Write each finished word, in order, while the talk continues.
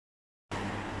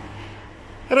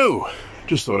Hello,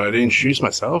 just thought I'd introduce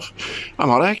myself. I'm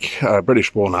Olek, a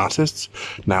British-born artist,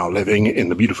 now living in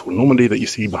the beautiful Normandy that you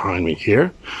see behind me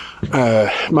here.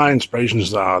 My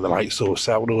inspirations are the likes of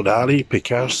Salvador Dali,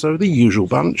 Picasso, the usual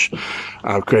bunch.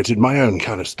 I've created my own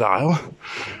kind of style,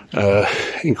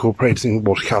 incorporating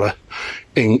watercolour,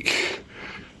 ink,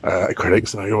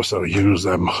 acrylics, and I also use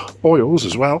oils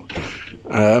as well.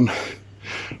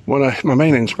 My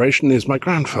main inspiration is my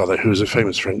grandfather, who's a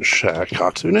famous French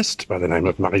cartoonist by the name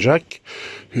of Marie-Jacques,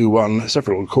 who won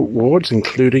several awards,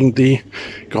 including the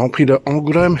Grand Prix de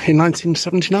Angoulême in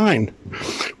 1979.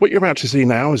 What you're about to see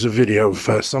now is a video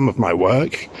of some of my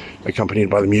work, accompanied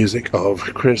by the music of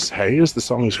Chris Hayes. The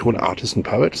song is called Artist and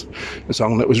Poet, a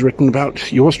song that was written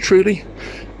about yours truly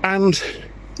and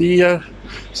the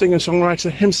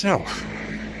singer-songwriter himself.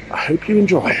 I hope you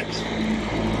enjoy it.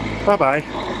 Bye-bye.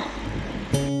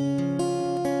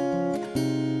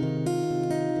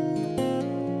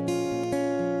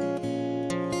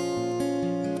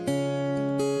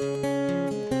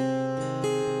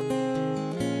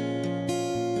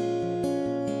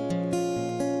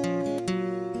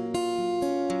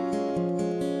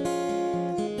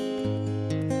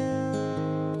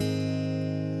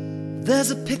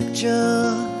 There's a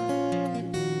picture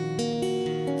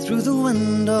through the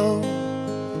window,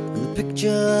 and the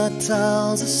picture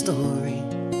tells a story,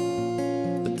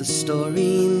 but the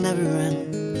story never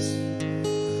ends.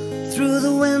 Through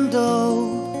the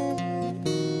window,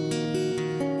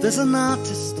 there's an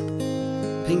artist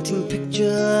painting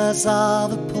pictures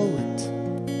of a poet,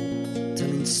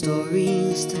 telling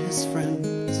stories to his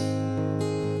friends.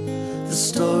 The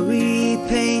story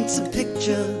paints a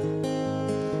picture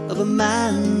of a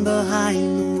man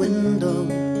behind the window,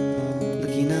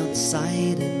 looking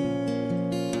outside him.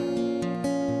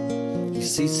 He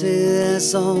sees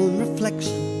his own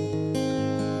reflection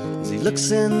as he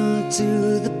looks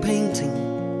into the painting,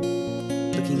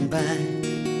 looking back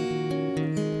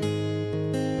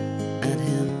at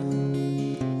him.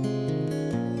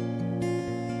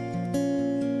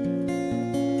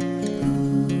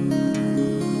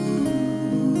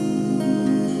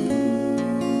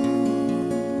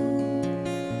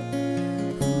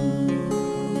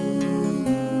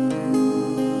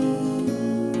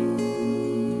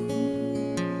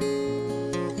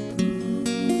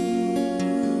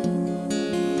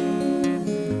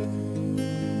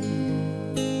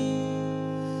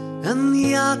 And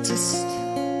the artist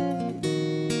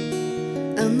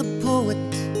and the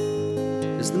poet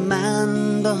is the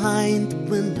man behind the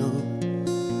window,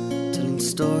 telling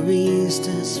stories to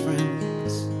his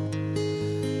friends.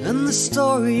 And the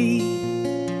story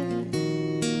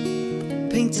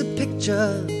paints a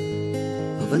picture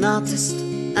of an artist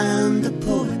and a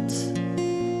poet,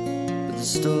 but the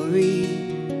story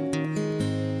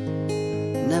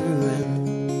never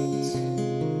ends.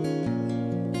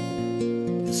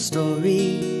 The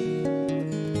story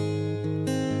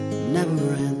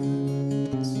never ends.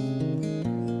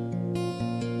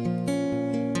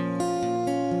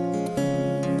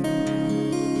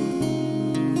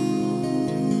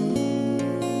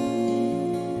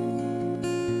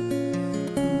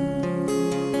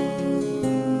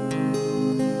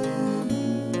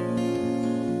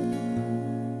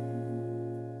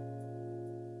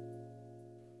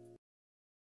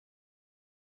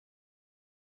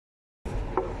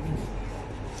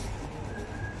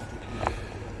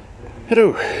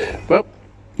 Hello. Well,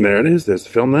 there it is. There's the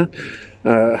film there.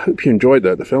 I hope you enjoyed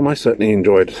the film. I certainly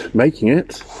enjoyed making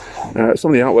it.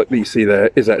 Some of the artwork that you see there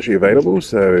is actually available,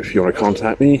 so if you want to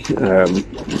contact me,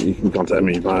 you can contact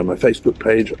me via my Facebook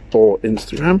page or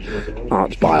Instagram,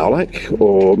 artbyolek,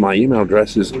 or my email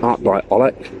address is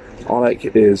artbyolek.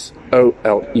 Olek is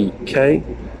O-L-E-K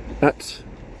at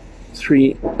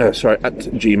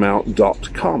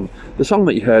gmail.com. The song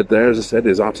that you heard there, as I said,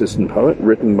 is Artist and Poet,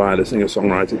 written by the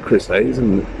singer-songwriter Chris Hayes,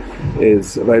 and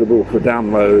is available for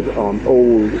download on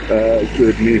all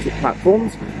good music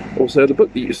platforms. Also, the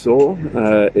book that you saw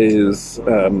is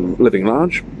Living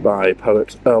Large by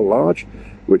poet Earl Large,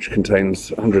 which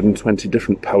contains 120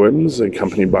 different poems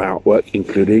accompanied by artwork,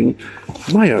 including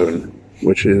my own,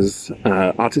 which is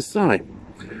Artist's Eye.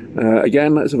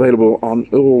 Again, that's available on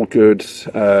all good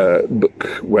book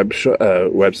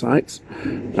websites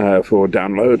for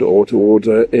download or to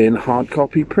order in hard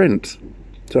copy print.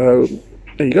 So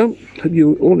there you go. Hope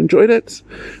you all enjoyed it.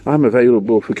 I'm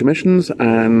available for commissions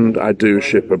and I do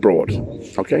ship abroad.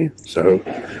 Okay, so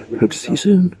hope to see you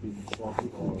soon.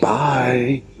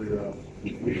 Bye.